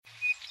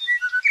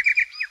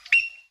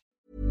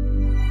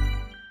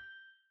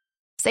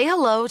Say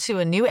hello to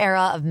a new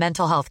era of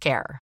mental health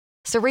care.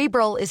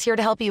 Cerebral is here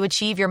to help you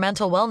achieve your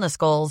mental wellness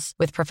goals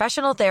with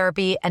professional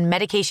therapy and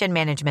medication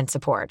management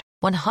support.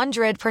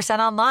 100%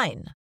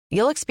 online.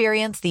 You'll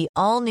experience the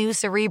all-new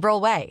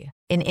Cerebral Way,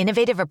 an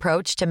innovative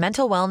approach to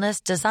mental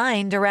wellness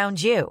designed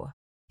around you.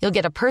 You'll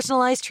get a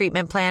personalized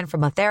treatment plan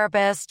from a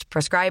therapist,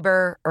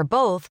 prescriber, or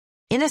both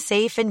in a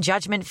safe and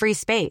judgment-free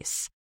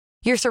space.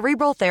 Your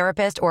Cerebral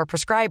therapist or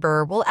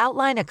prescriber will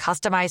outline a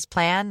customized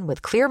plan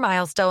with clear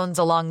milestones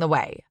along the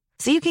way,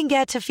 so you can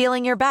get to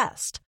feeling your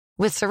best.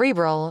 With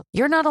Cerebral,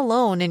 you're not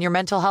alone in your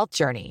mental health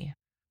journey.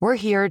 We're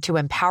here to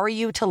empower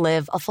you to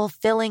live a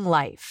fulfilling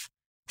life.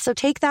 So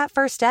take that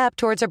first step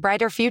towards a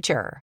brighter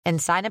future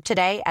and sign up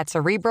today at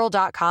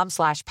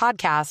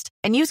Cerebral.com/podcast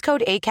and use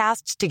code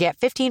ACAST to get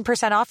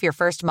 15% off your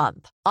first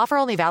month. Offer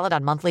only valid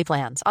on monthly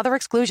plans. Other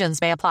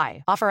exclusions may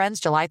apply. Offer ends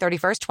July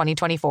 31st,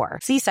 2024.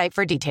 See site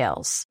for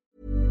details.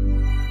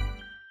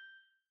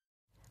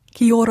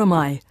 Kia ora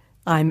mai.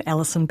 I'm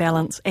Alison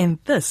Balance, and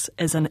this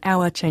is an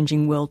Our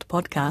Changing World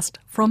podcast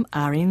from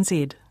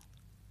RNZ.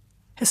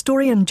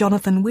 Historian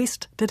Jonathan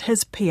West did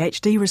his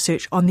PhD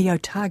research on the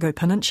Otago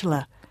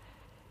Peninsula.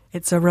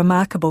 It's a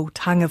remarkable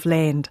tongue of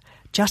land,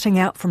 jutting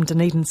out from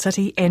Dunedin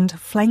City and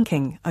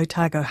flanking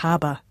Otago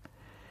Harbour.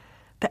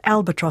 The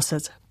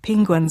albatrosses,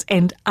 penguins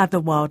and other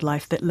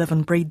wildlife that live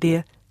and breed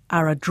there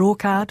are a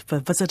drawcard for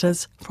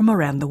visitors from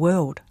around the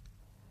world.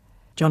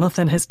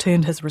 Jonathan has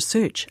turned his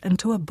research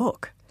into a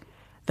book,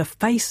 The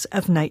Face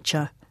of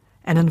Nature,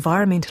 an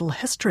environmental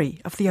history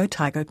of the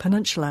Otago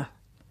Peninsula.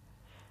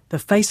 The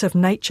Face of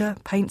Nature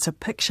paints a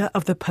picture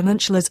of the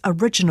peninsula's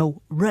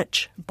original,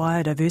 rich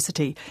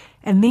biodiversity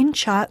and then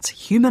charts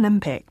human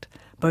impact,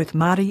 both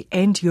Māori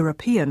and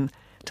European,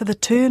 to the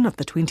turn of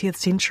the 20th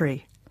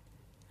century.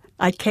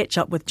 I catch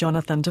up with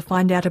Jonathan to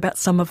find out about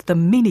some of the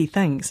many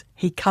things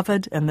he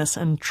covered in this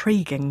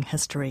intriguing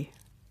history.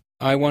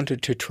 I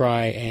wanted to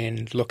try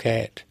and look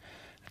at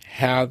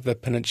how the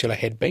peninsula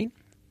had been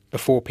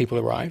before people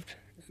arrived,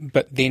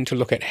 but then to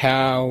look at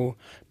how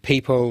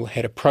people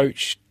had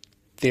approached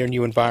their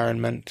new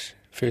environment,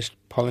 first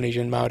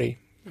Polynesian Māori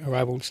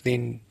arrivals,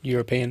 then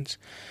Europeans,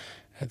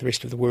 the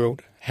rest of the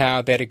world,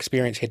 how that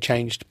experience had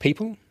changed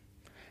people,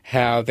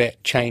 how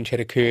that change had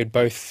occurred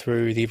both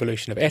through the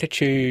evolution of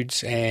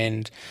attitudes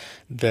and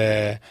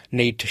the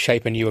need to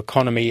shape a new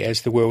economy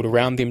as the world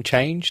around them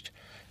changed.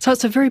 So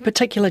it's a very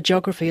particular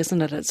geography,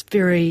 isn't it? It's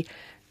very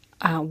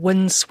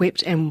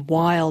windswept and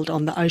wild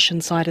on the ocean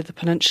side of the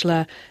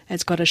peninsula.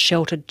 It's got a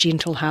sheltered,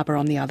 gentle harbour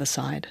on the other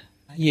side.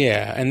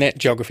 Yeah, and that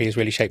geography has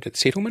really shaped its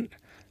settlement.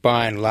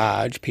 By and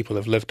large, people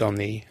have lived on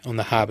the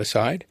harbour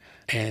side,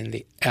 and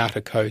the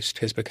outer coast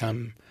has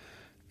become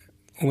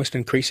almost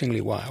increasingly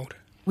wild.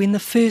 When the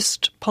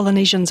first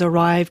Polynesians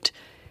arrived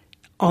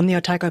on the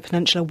Otago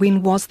Peninsula,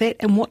 when was that,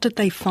 and what did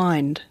they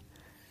find?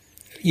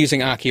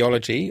 Using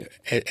archaeology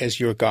as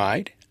your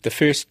guide, the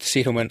first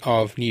settlement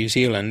of New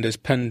Zealand is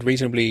pinned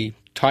reasonably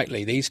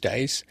tightly these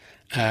days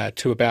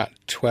to about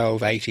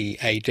 1280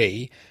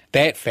 AD.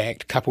 That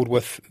fact, coupled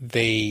with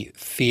the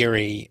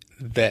theory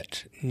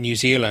that New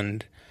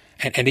Zealand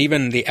and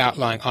even the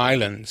outlying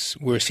islands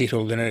were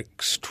settled in an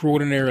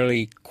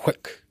extraordinarily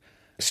quick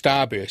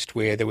starburst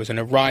where there was an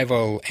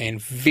arrival and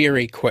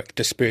very quick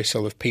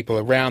dispersal of people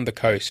around the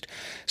coast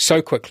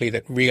so quickly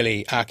that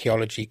really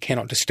archaeology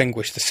cannot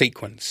distinguish the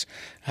sequence.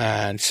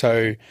 And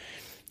so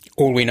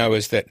all we know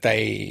is that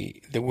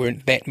there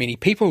weren't that many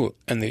people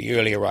in the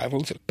early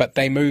arrivals, but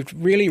they moved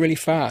really, really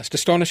fast,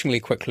 astonishingly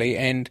quickly,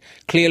 and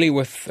clearly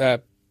with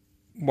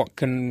what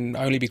can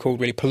only be called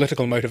really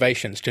political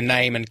motivations to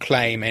name and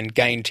claim and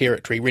gain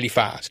territory really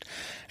fast.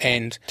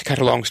 And to cut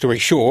a long story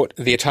short,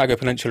 the Otago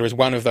Peninsula is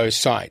one of those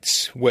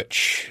sites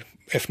which,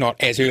 if not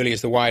as early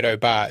as the Waido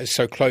Bar, is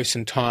so close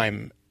in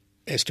time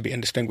as to be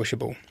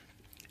indistinguishable.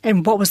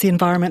 And what was the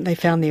environment they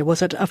found there?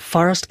 Was it a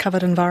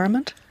forest-covered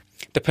environment?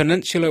 The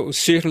peninsula was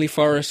certainly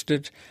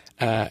forested.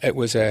 It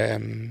was a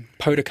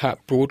podocarp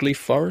broadleaf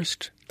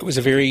forest. It was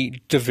a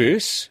very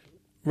diverse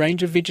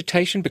range of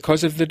vegetation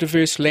because of the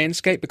diverse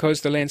landscape,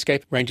 because the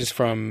landscape ranges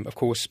from, of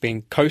course,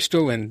 being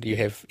coastal, and you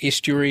have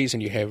estuaries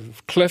and you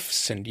have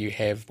cliffs and you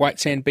have white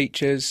sand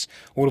beaches,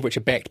 all of which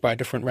are backed by a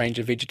different range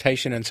of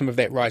vegetation, and some of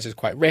that rises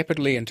quite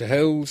rapidly into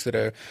hills that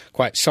are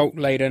quite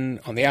salt-laden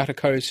on the outer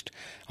coast.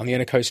 On the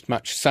inner coast,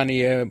 much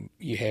sunnier.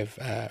 You have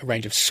a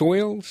range of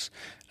soils.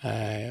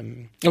 A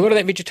lot of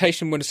that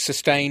vegetation was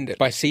sustained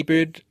by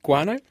seabird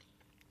guano.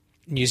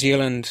 New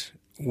Zealand,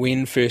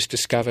 when first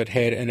discovered,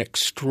 had an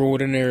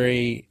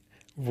extraordinary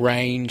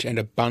range and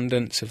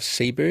abundance of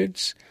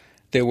seabirds.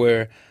 There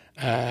were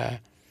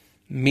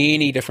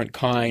many different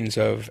kinds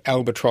of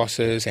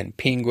albatrosses and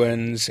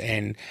penguins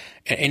and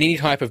any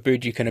type of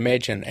bird you can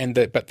imagine,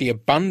 but the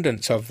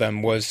abundance of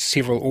them was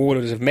several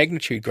orders of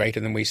magnitude greater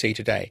than we see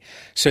today,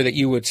 so that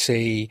you would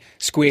see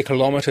square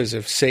kilometres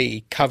of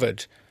sea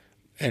covered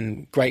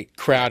in great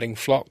crowding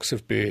flocks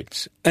of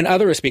birds. In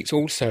other respects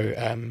also,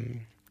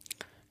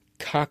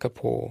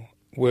 kakapo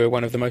were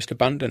one of the most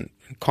abundant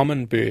and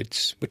common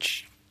birds,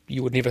 which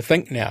you would never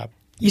think now.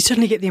 You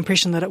certainly get the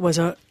impression that it was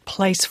a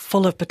place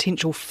full of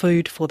potential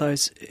food for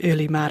those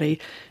early Māori,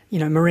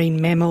 marine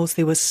mammals.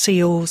 There were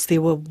seals,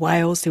 there were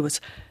whales, there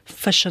was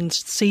fish and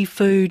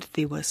seafood,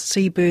 there were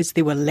seabirds,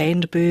 there were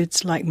land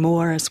birds like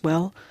moa as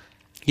well.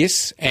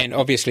 Yes, and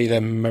obviously the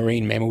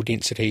marine mammal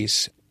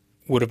densities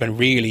would have been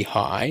really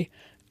high.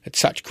 It's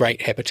such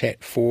great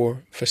habitat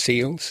for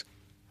seals.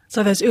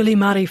 So those early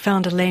Māori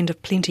found a land of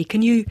plenty.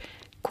 Can you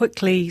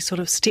quickly sort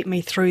of step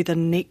me through the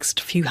next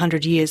few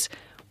hundred years?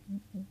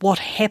 What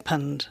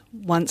happened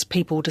once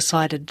people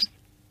decided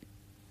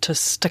to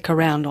stick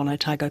around on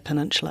Otago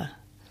Peninsula?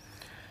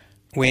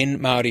 When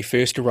Māori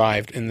first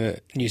arrived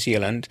in New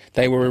Zealand,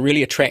 they were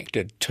really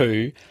attracted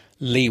to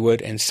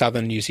leeward and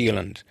southern New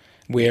Zealand,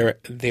 where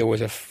there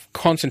was a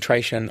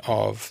concentration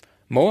of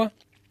moa,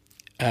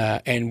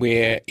 and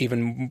where,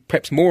 even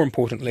perhaps more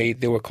importantly,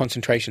 there were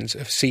concentrations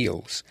of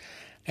seals.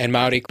 And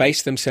Māori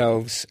based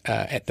themselves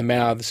at the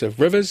mouths of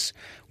rivers,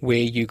 where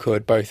you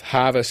could both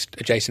harvest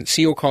adjacent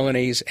seal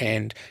colonies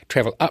and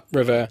travel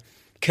upriver,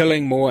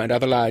 killing moa and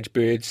other large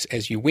birds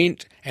as you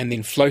went, and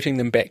then floating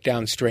them back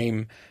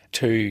downstream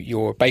to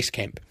your base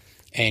camp.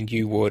 And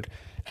you would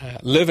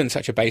live in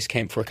such a base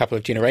camp for a couple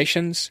of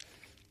generations.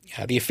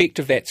 The effect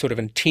of that sort of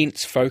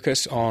intense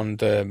focus on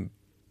the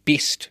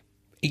best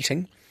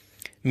eating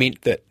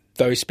meant that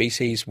those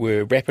species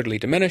were rapidly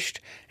diminished,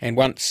 and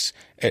once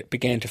it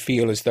began to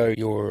feel as though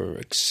your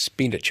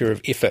expenditure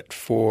of effort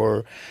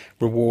for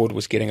reward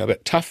was getting a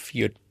bit tough,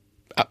 you'd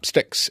up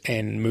sticks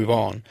and move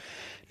on.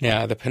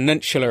 Now, the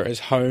peninsula is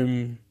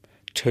home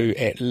to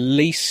at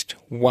least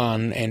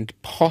one and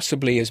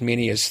possibly as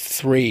many as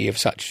three of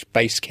such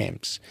base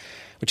camps,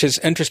 which is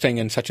interesting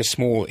in such a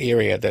small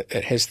area that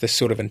it has this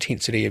sort of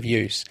intensity of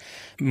use.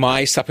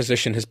 My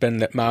supposition has been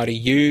that Māori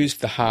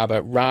used the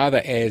harbour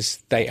rather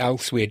as they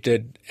elsewhere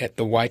did at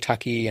the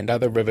Waitaki and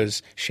other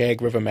rivers,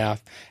 Shag River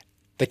mouth.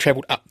 They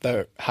travelled up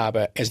the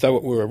harbour as though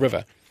it were a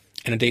river,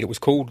 and indeed it was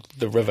called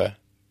the river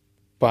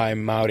by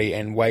Māori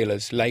and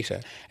whalers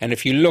later. And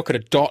if you look at a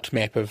dot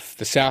map of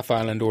the South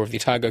Island or of the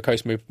Otago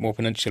coast more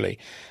peninsula,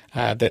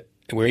 that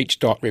where each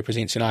dot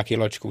represents an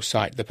archaeological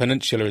site, the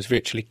peninsula is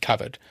virtually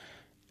covered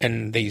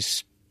in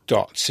these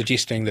dots,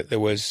 suggesting that there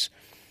was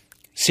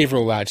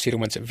several large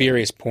settlements at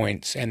various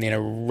points, and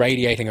then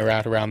radiating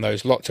around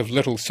those lots of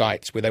little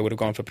sites where they would have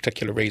gone for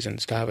particular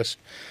reasons to harvest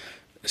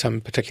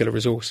some particular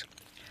resource.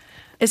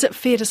 Is it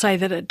fair to say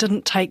that it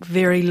didn't take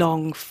very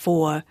long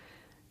for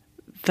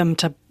them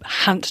to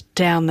hunt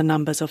down the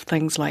numbers of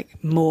things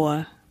like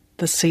moa,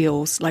 the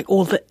seals, like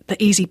all the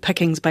easy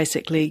pickings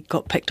basically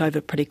got picked over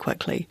pretty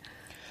quickly?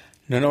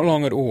 No, not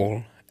long at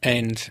all.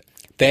 And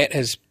that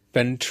has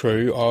been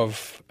true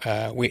of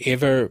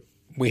wherever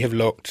we have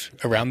looked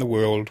around the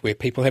world, where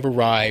people have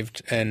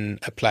arrived in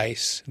a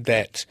place,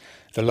 that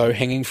the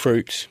low-hanging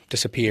fruit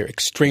disappear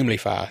extremely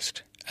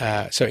fast.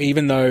 So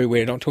even though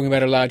we're not talking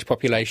about a large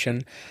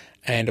population,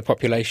 and a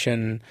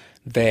population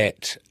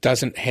that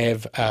doesn't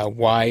have a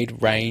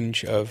wide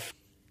range of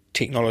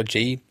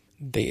technology,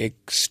 the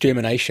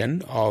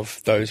extermination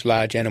of those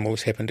large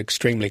animals happened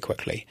extremely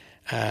quickly.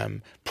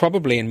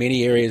 Probably in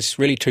many areas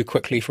really too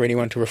quickly for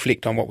anyone to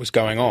reflect on what was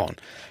going on.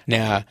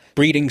 Now,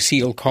 breeding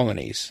seal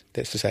colonies,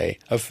 that's to say,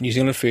 of New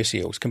Zealand fur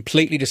seals,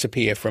 completely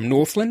disappear from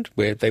Northland,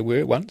 where they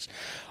were once,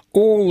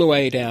 all the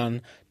way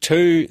down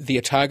to the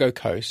Otago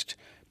coast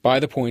by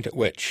the point at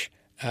which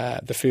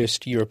the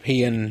first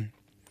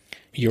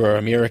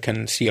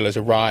Euro-American sealers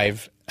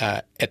arrive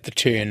at the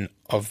turn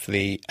of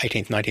the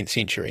 18th, 19th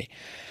century.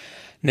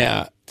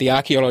 Now, the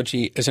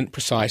archaeology isn't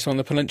precise on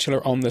the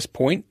peninsula on this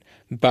point,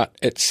 but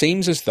it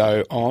seems as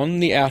though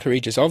on the outer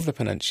edges of the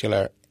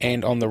peninsula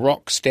and on the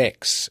rock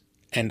stacks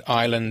and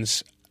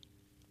islands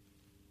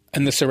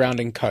in the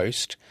surrounding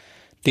coast,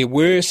 there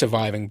were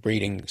surviving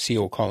breeding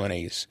seal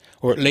colonies,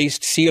 or at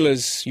least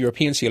sealers,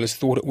 European sealers,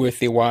 thought it worth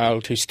their while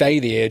to stay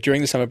there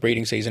during the summer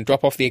breeding season,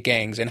 drop off their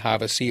gangs and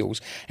harvest seals,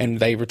 and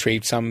they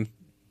retrieved some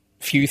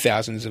few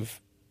thousands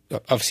of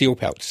seal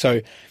pelts.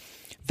 So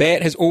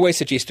that has always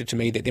suggested to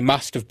me that there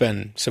must have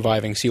been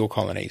surviving seal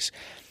colonies.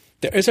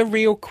 There is a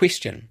real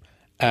question.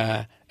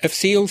 If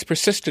seals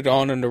persisted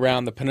on and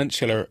around the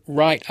peninsula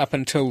right up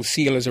until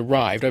sealers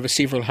arrived over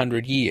several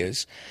hundred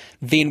years,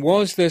 then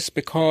was this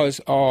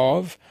because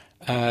of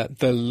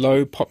the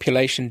low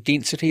population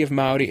density of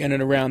Māori in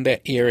and around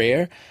that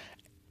area,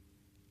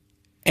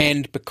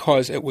 and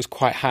because it was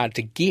quite hard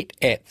to get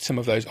at some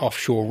of those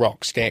offshore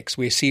rock stacks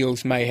where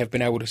seals may have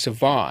been able to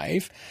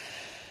survive?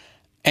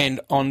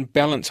 And on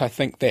balance, I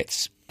think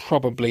that's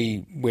probably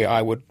where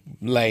I would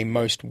lay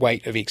most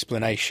weight of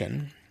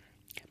explanation.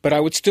 But I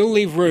would still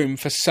leave room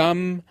for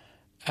some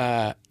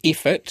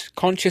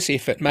conscious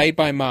effort made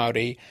by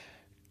Māori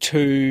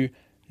to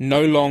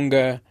no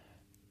longer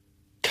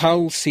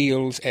cull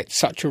seals at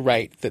such a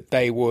rate that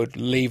they would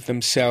leave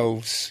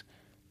themselves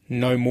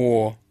no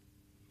more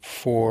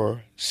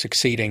for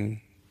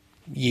succeeding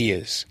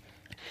years.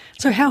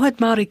 So how had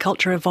Māori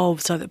culture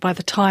evolved so that by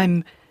the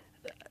time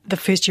the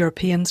first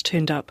Europeans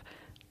turned up,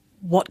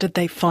 what did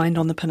they find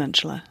on the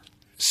peninsula?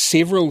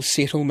 Several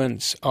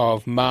settlements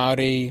of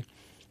Māori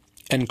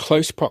in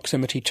close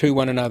proximity to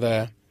one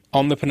another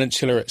on the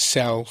peninsula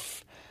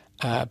itself,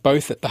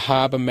 both at the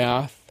harbour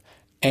mouth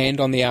and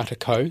on the outer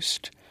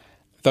coast.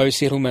 Those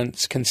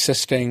settlements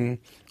consisting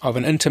of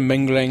an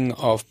intermingling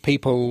of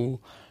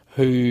people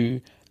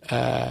who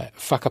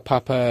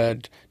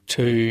whakapapaed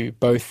to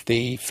both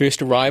the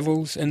first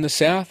arrivals in the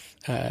south,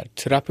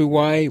 Te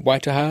Rapuwai,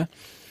 Waitaha,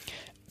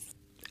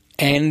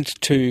 and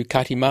to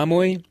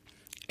Katimamoi,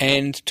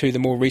 and to the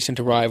more recent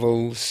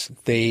arrivals,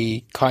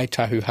 the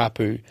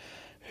Kaitahuhapu,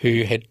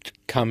 who had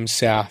come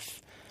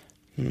south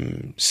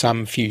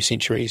some few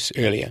centuries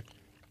earlier.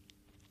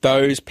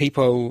 Those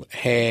people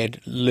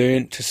had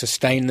learnt to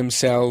sustain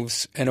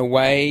themselves in a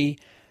way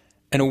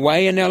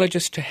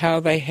analogous to how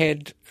they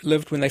had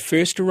lived when they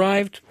first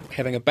arrived,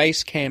 having a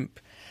base camp,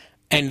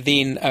 and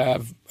then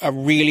a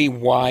really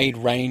wide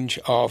range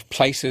of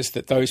places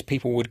that those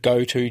people would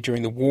go to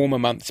during the warmer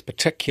months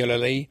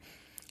particularly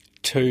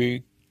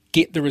to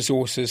get the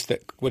resources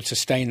that would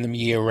sustain them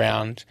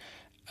year-round.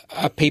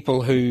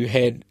 People who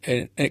had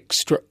an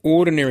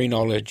extraordinary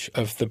knowledge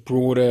of the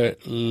broader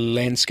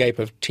landscape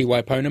of Te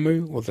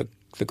Waiponamu, or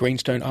the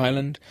Greenstone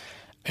Island,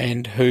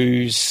 and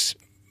whose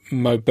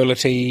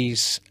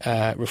mobilities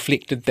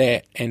reflected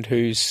that, and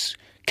whose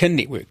kin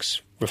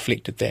networks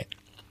reflected that.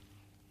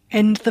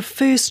 And the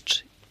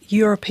first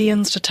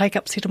Europeans to take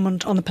up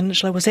settlement on the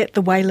peninsula, was that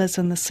the whalers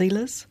and the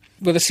sealers?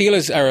 Well, the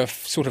sealers are a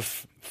sort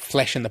of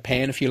flash in the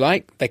pan, if you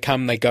like. They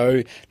come, they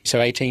go, so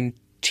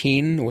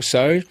 1810 or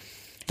so.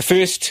 The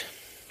first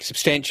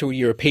substantial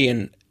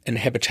European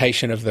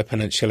inhabitation of the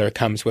peninsula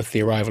comes with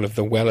the arrival of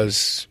the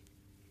Wellers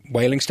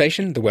whaling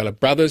station, the Weller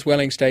Brothers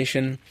whaling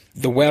station.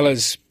 The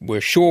Wellers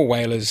were shore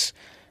whalers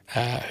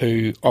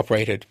who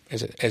operated,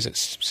 as it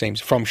seems,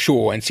 from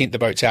shore and sent the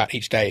boats out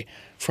each day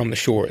from the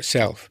shore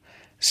itself.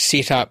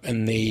 Set up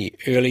in the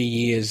early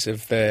years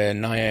of the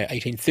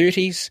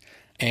 1830s,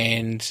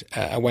 and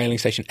a whaling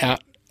station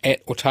out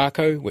at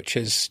Otago, which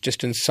is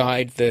just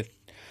inside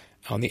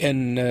on the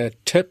inner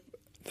tip,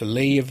 the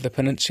lee of the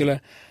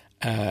peninsula,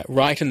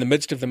 right in the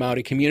midst of the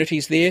Māori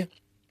communities there.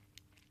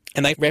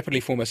 And they rapidly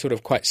form a sort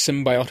of quite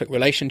symbiotic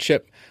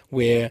relationship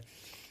where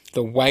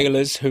the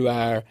whalers, who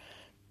are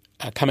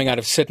coming out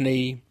of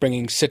Sydney,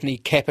 bringing Sydney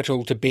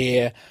capital to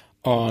bear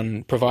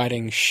on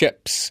providing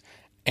ships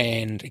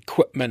and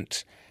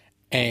equipment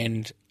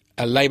and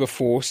a labour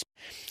force.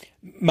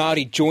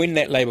 Māori joined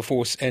that labour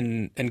force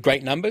in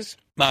great numbers.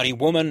 Māori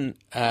women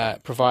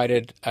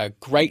provided a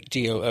great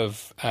deal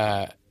of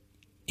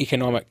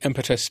economic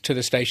impetus to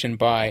the station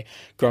by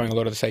growing a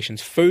lot of the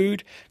station's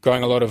food,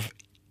 growing a lot of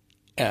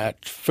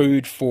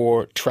food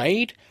for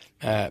trade,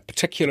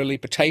 particularly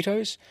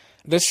potatoes.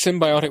 This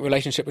symbiotic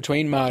relationship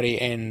between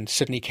Māori and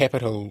Sydney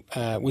capital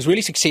was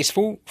really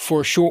successful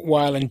for a short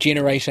while in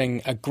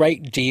generating a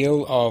great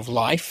deal of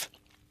life.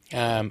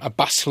 A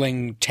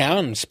bustling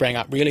town sprang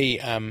up, really,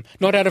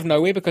 not out of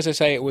nowhere, because I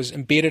say it was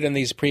embedded in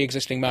these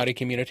pre-existing Māori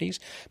communities,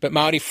 but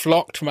Māori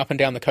flocked from up and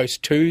down the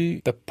coast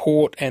to the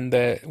port and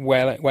the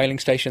whaling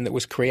station that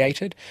was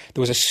created.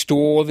 There was a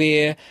store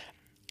there.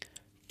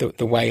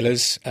 The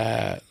whalers,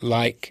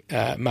 like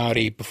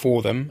Māori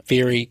before them,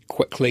 very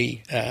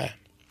quickly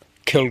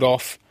killed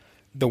off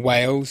the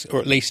whales, or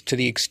at least to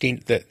the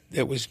extent that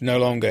it was no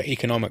longer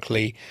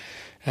economically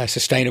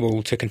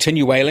sustainable to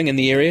continue whaling in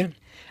the area.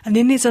 And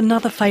then there's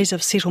another phase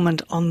of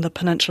settlement on the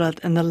peninsula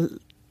in the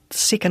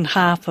second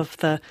half of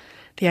the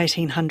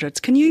 1800s.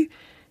 Can you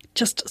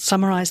just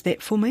summarise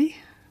that for me?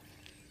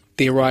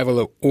 The arrival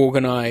of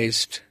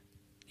organised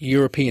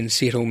European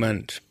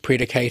settlement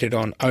predicated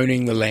on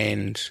owning the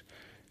land,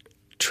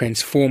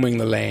 transforming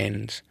the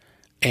land,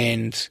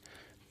 and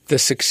the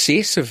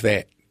success of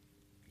that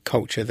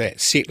culture, that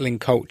settling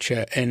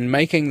culture, in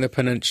making the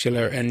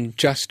peninsula in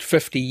just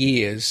 50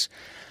 years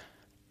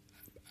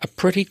a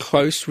pretty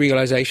close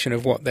realisation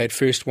of what they'd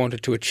first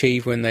wanted to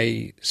achieve when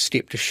they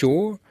stepped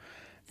ashore.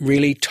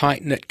 Really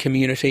tight-knit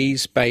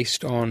communities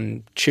based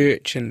on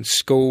church and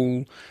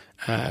school,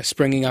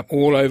 springing up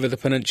all over the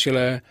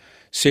peninsula,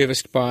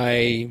 serviced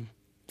by,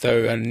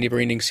 though a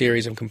never-ending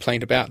series of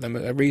complaint about them,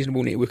 a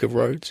reasonable network of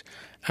roads.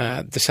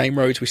 The same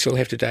roads we still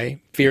have today.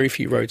 Very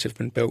few roads have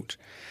been built.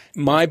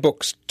 My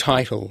book's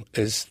title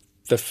is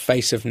The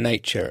Face of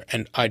Nature,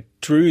 and I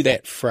drew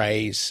that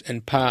phrase in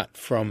part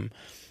from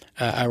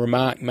a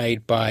remark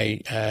made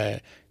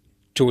by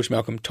George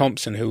Malcolm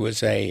Thompson, who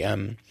was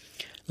a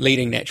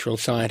leading natural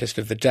scientist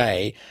of the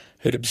day,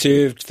 who'd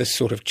observed this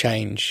sort of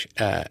change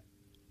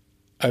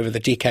over the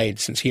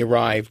decades since he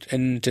arrived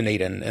in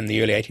Dunedin in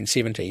the early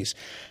 1870s.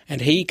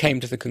 And he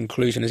came to the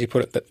conclusion, as he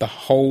put it, that the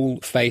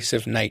whole face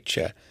of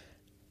nature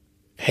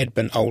had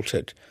been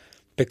altered,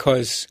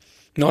 because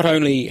not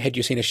only had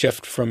you seen a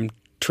shift from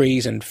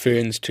trees and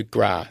ferns to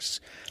grass,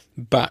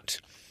 but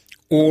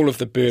all of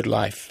the bird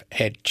life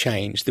had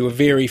changed. There were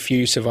very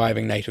few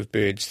surviving native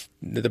birds.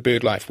 The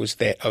bird life was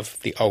that of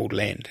the old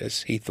land,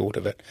 as he thought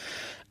of it.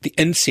 The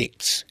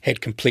insects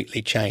had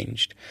completely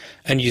changed.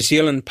 And New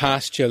Zealand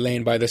pasture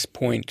land by this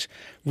point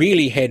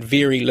really had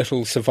very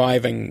little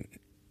surviving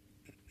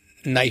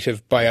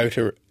native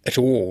biota at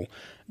all.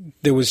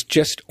 There was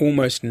just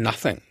almost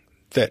nothing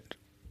that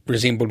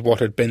resembled what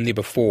had been there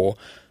before,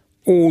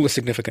 all the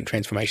significant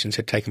transformations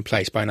had taken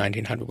place by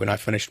 1900 when I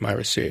finished my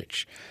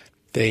research.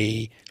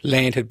 The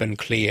land had been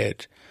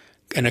cleared.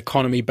 An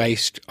economy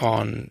based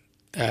on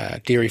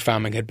dairy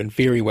farming had been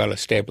very well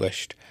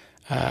established.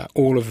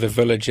 All of the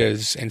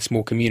villages and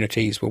small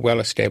communities were well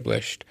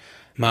established.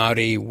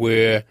 Māori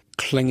were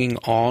clinging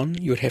on,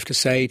 you would have to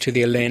say, to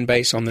their land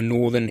base on the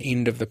northern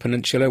end of the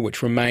peninsula,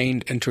 which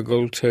remained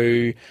integral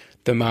to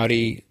the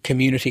Māori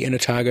community in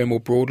Otago more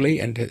broadly,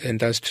 and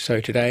does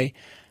so today.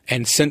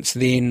 And since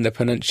then, the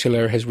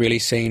peninsula has really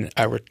seen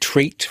a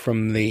retreat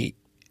from the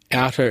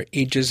outer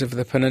edges of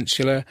the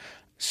peninsula,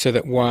 so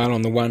that while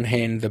on the one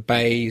hand the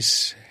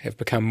bays have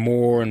become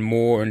more and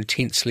more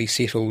intensely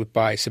settled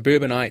by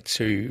suburbanites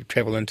who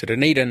travel into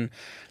Dunedin,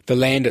 the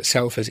land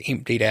itself has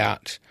emptied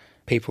out.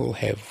 People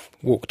have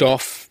walked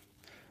off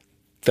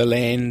the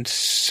land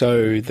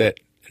so that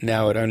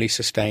now it only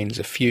sustains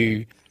a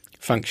few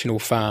functional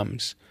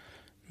farms,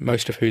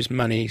 most of whose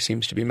money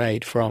seems to be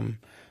made from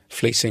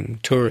fleecing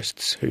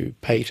tourists who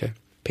pay to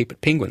peep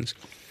at penguins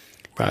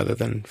rather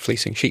than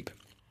fleecing sheep.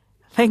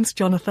 Thanks,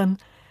 Jonathan.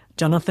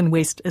 Jonathan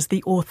West is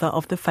the author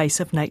of The Face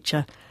of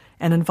Nature,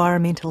 an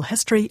environmental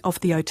history of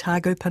the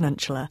Otago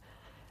Peninsula.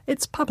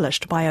 It's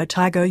published by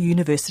Otago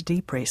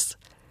University Press.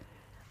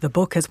 The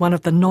book is one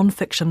of the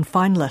non-fiction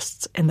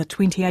finalists in the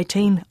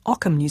 2018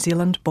 Ockham New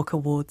Zealand Book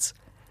Awards.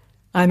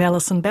 I'm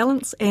Alison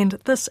Ballance, and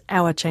this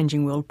Our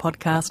Changing World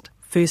podcast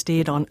first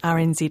aired on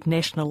RNZ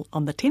National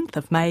on the 10th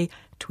of May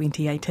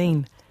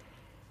 2018.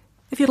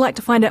 If you'd like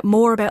to find out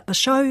more about the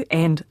show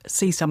and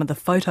see some of the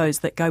photos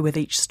that go with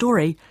each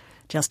story,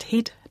 just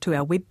head to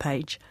our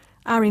webpage,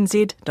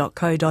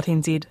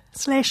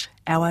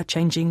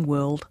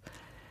 rnz.co.nz/ourchangingworld.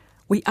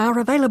 We are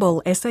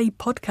available as a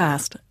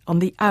podcast on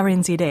the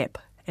RNZ app,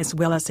 as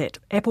well as at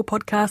Apple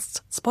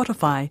Podcasts,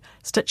 Spotify,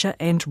 Stitcher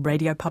and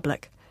Radio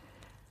Public.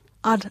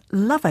 I'd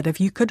love it if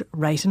you could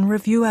rate and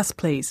review us,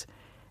 please.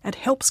 It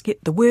helps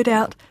get the word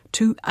out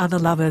to other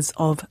lovers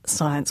of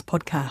science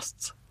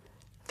podcasts.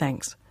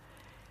 Thanks.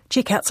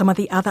 Check out some of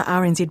the other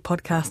RNZ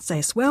podcasts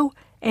as well,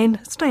 and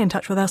stay in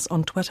touch with us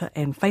on Twitter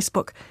and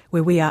Facebook,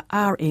 where we are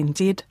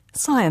RNZ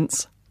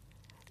Science.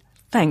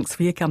 Thanks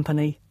for your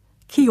company.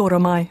 Kia ora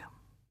mai.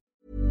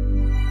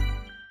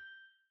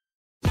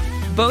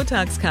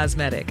 Botox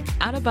Cosmetic,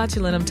 out of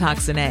botulinum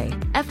toxin A,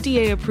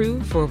 FDA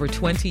approved for over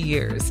 20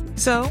 years.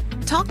 So,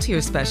 talk to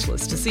your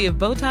specialist to see if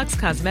Botox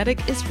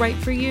Cosmetic is right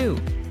for you.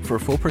 For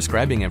full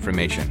prescribing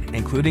information,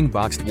 including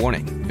boxed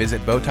warning,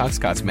 visit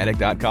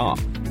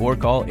BotoxCosmetic.com or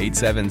call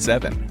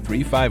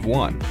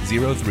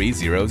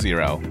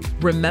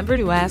 877-351-0300. Remember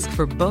to ask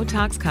for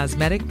Botox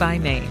Cosmetic by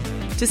name.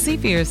 To see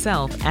for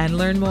yourself and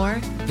learn more,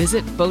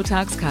 visit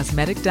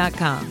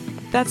BotoxCosmetic.com.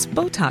 That's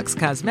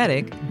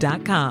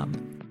BotoxCosmetic.com.